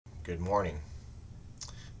Good morning.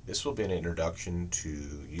 This will be an introduction to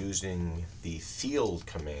using the field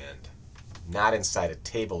command, not inside a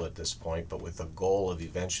table at this point, but with the goal of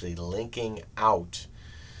eventually linking out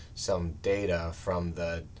some data from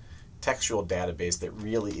the textual database that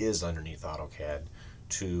really is underneath AutoCAD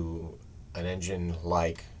to an engine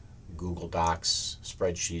like Google Docs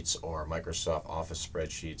spreadsheets or Microsoft Office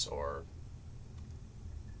spreadsheets or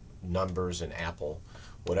Numbers in Apple,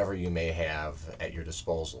 whatever you may have at your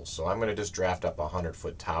disposal. So I'm going to just draft up a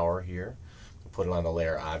 100-foot tower here, put it on the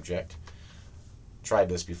layer object. Tried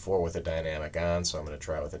this before with a dynamic on, so I'm going to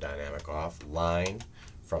try it with a dynamic off. Line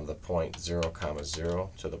from the point 0,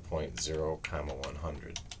 0 to the point 0,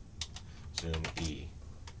 100. Zoom E.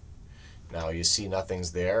 Now you see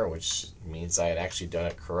nothing's there, which means I had actually done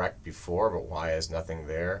it correct before, but why is nothing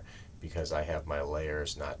there? Because I have my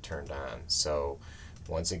layers not turned on. So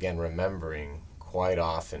once again, remembering quite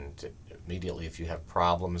often, immediately if you have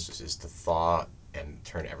problems, is to thaw and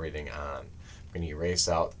turn everything on. I'm going to erase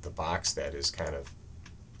out the box that is kind of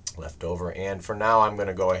left over, and for now I'm going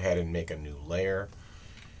to go ahead and make a new layer.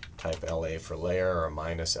 Type LA for layer or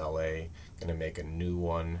minus LA. I'm going to make a new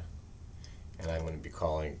one, and I'm going to be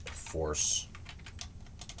calling force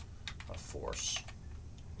a force.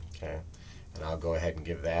 Okay, and I'll go ahead and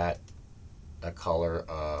give that a color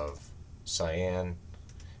of cyan,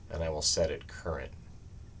 and I will set it current.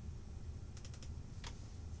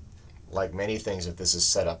 Like many things, if this is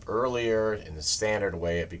set up earlier in the standard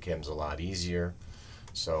way, it becomes a lot easier.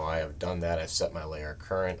 So I have done that. I've set my layer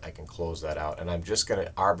current. I can close that out, and I'm just going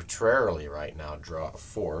to arbitrarily right now draw a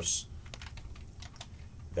force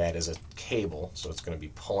that is a cable, so it's going to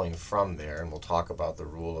be pulling from there, and we'll talk about the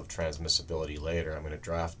rule of transmissibility later. I'm going to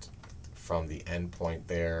draft from the endpoint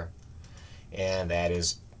there, and that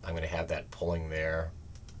is, I'm going to have that pulling there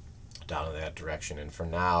down in that direction. And for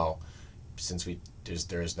now, since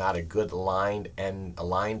there is not a good line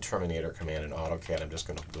terminator command in AutoCAD, I'm just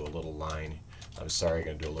going to do a little line. I'm going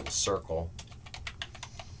to do a little circle.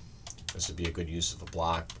 This would be a good use of a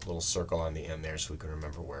block, a little circle on the end there so we can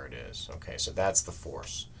remember where it is. Okay, so that's the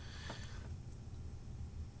force.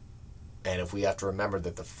 And if we have to remember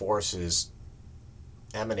that the force is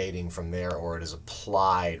emanating from there, or it is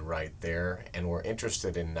applied right there, and we're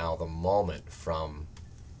interested in now the moment from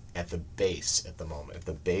at the base, at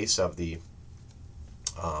the base of the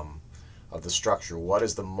structure. What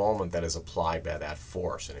is the moment that is applied by that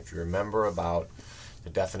force? And if you remember about the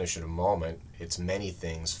definition of moment, it's many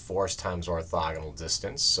things. Force times orthogonal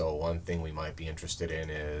distance. So one thing we might be interested in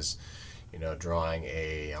is, drawing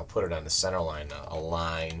I'll put it on the center line now, a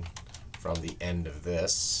line from the end of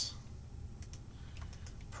this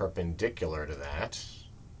perpendicular to that,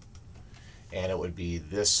 and it would be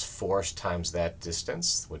this force times that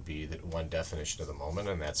distance would be the one definition of the moment,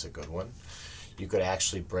 and that's a good one. You could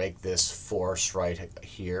actually break this force right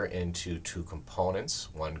here into two components,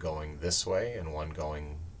 one going this way and one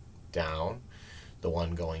going down. The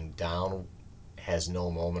one going down has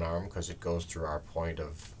no moment arm because it goes through our point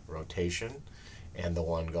of rotation, and the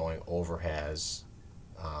one going over has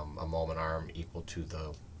a moment arm equal to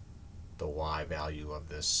the y value of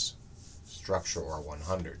this structure, or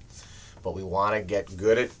 100. But we want to get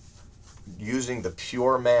good at using the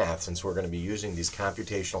pure math since we're going to be using these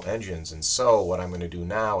computational engines. And so what I'm going to do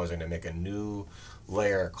now is I'm going to make a new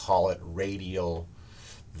layer, call it radial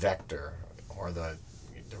vector, or the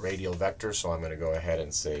radial vector. So I'm going to go ahead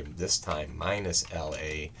and say this time minus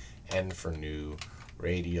LA, N for new,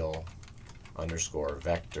 radial underscore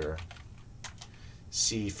vector,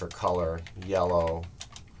 C for color, yellow,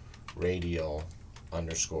 radial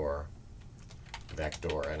underscore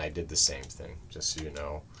vector. And I did the same thing, just so you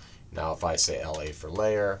know. Now if I say LA for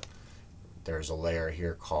layer, there's a layer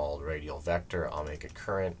here called radial vector. I'll make it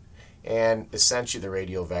current. And essentially the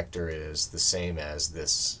radial vector is the same as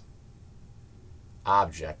this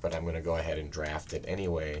object, but I'm going to go ahead and draft it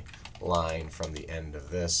anyway. Line from the end of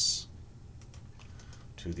this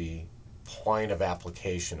to the point of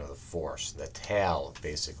application of the force, the tail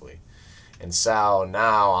basically. And so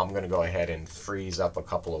now I'm going to go ahead and freeze up a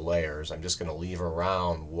couple of layers. I'm just going to leave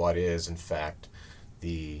around what is in fact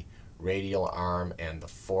the radial arm and the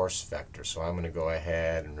force vector. So I'm going to go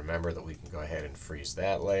ahead and remember that we can go ahead and freeze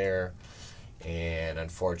that layer. And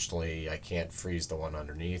unfortunately I can't freeze the one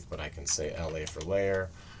underneath, but I can say LA for layer,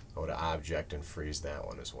 go to object and freeze that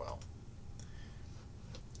one as well.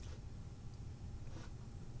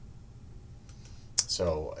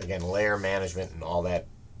 So again, layer management and all that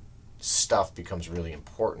stuff becomes really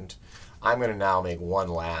important. I'm going to now make one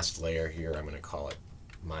last layer here. I'm going to call it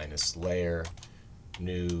minus layer,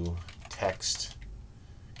 new, text,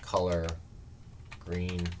 color,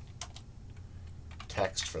 green,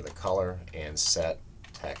 text for the color and set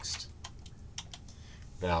text.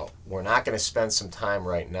 Now, we're not going to spend some time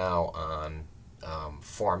right now on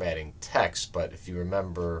formatting text, but if you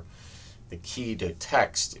remember, the key to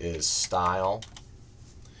text is style.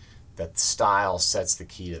 That style sets the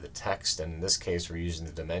key to the text, and in this case we're using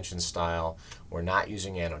the dimension style. We're not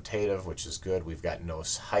using annotative, which is good. We've got no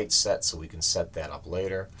height set, so we can set that up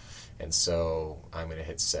later. And so I'm going to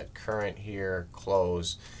hit set current here,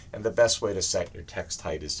 close, and the best way to set your text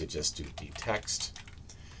height is to just do dtext.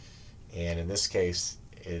 And in this case,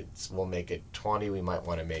 we'll make it 20. We might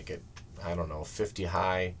want to make it, I don't know, 50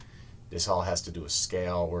 high. This all has to do with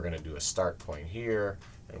scale. We're going to do a start point here,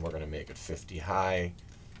 and we're going to make it 50 high.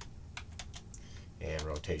 And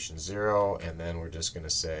rotation 0, and then we're just going to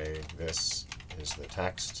say this is the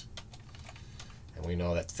text. And we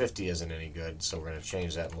know that 50 isn't any good, so we're going to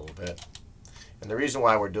change that a little bit. And the reason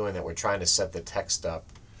why we're doing that, we're trying to set the text up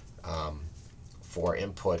for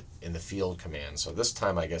input in the field command. So this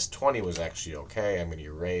time I guess 20 was actually okay. I'm going to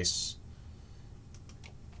erase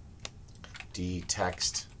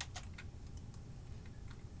dtext,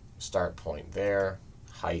 start point there,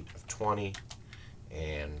 height of 20,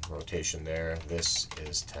 and rotation there. This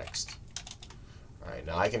is text. Alright,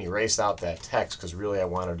 now I can erase out that text because really I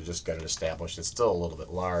wanted to just get it established. It's still a little bit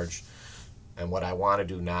large, and what I want to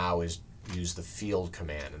do now is use the field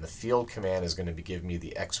command, and the field command is going to give me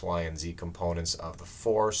the x, y, and z components of the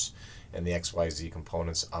force and the x, y, z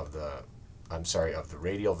components of the of the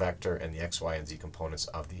radial vector, and the x, y, and z components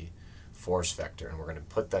of the force vector, and we're going to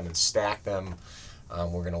put them and stack them.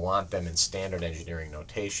 We're going to want them in standard engineering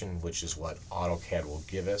notation, which is what AutoCAD will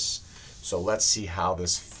give us. So let's see how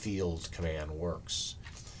this field command works.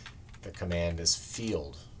 The command is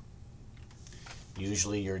field.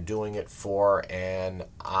 Usually you're doing it for an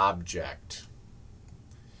object.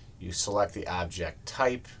 You select the object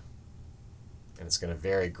type, and it's going to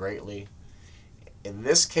vary greatly. In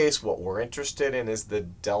this case, what we're interested in is the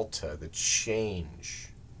delta, the change,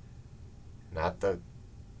 not the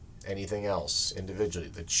anything else individually,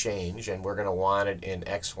 the change, and we're going to want it in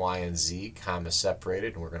x, y, and z, comma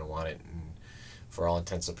separated, and we're going to want it in, for all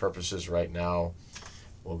intents and purposes right now,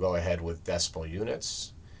 we'll go ahead with decimal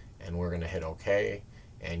units, and we're going to hit OK,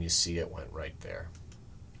 and you see it went right there.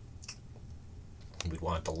 We'd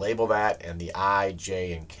want to label that, and the I,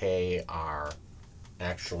 J, and K are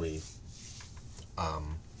actually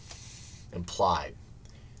implied.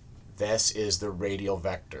 This is the radial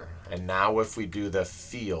vector. And now if we do the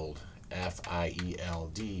field,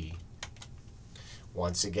 F-I-E-L-D,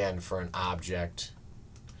 once again for an object,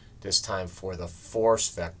 this time for the force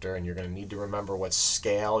vector, and you're going to need to remember what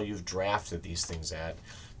scale you've drafted these things at.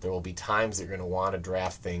 There will be times that you're going to want to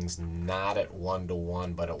draft things not at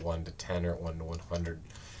 1:1, but at 1:10 or 1:100,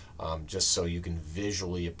 just so you can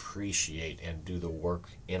visually appreciate and do the work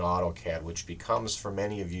in AutoCAD, which becomes, for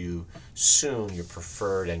many of you, soon your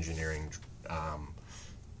preferred engineering,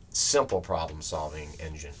 simple problem-solving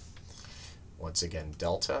engine. Once again,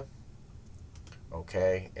 delta.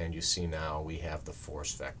 Okay, and you see now we have the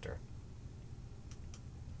force vector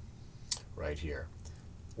right here.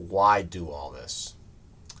 Why do all this?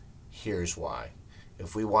 Here's why.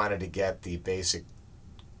 If we wanted to get the basic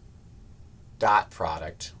dot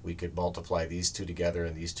product, we could multiply these two together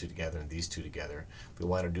and these two together and these two together. If we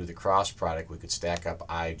want to do the cross product, we could stack up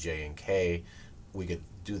I, J, and K. We could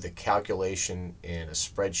do the calculation in a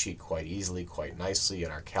spreadsheet quite easily, quite nicely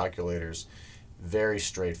in our calculators. Very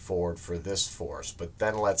straightforward for this force. But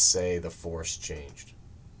then let's say the force changed.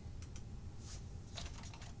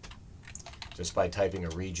 Just by typing a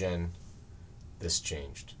regen, this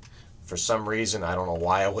changed. For some reason, I don't know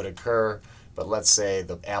why it would occur, but let's say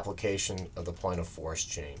the application of the point of force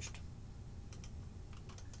changed.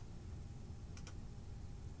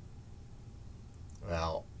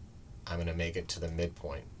 Well, I'm going to make it to the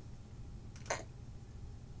midpoint.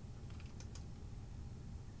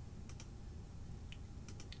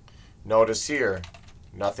 Notice here,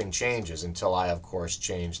 nothing changes until I, of course,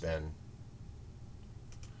 change then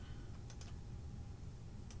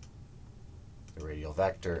the radial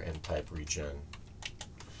vector and type regen.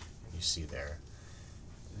 You see there.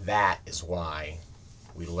 That is why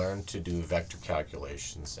we learn to do vector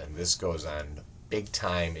calculations, and this goes on big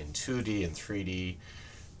time in 2D and 3D.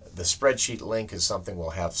 The spreadsheet link is something we'll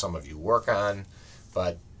have some of you work on,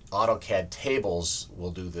 but AutoCAD tables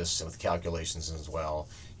will do this with calculations as well.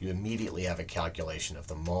 You immediately have a calculation of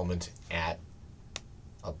the moment at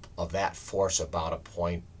of that force about a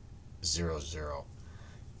 0.00.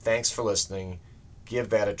 Thanks for listening. Give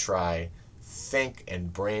that a try. Think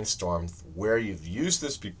and brainstorm where you've used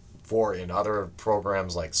this before for in other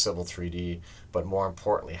programs like Civil 3D, but more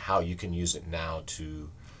importantly, how you can use it now to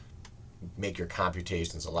make your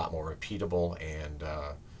computations a lot more repeatable and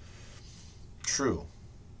true.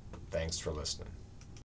 Thanks for listening.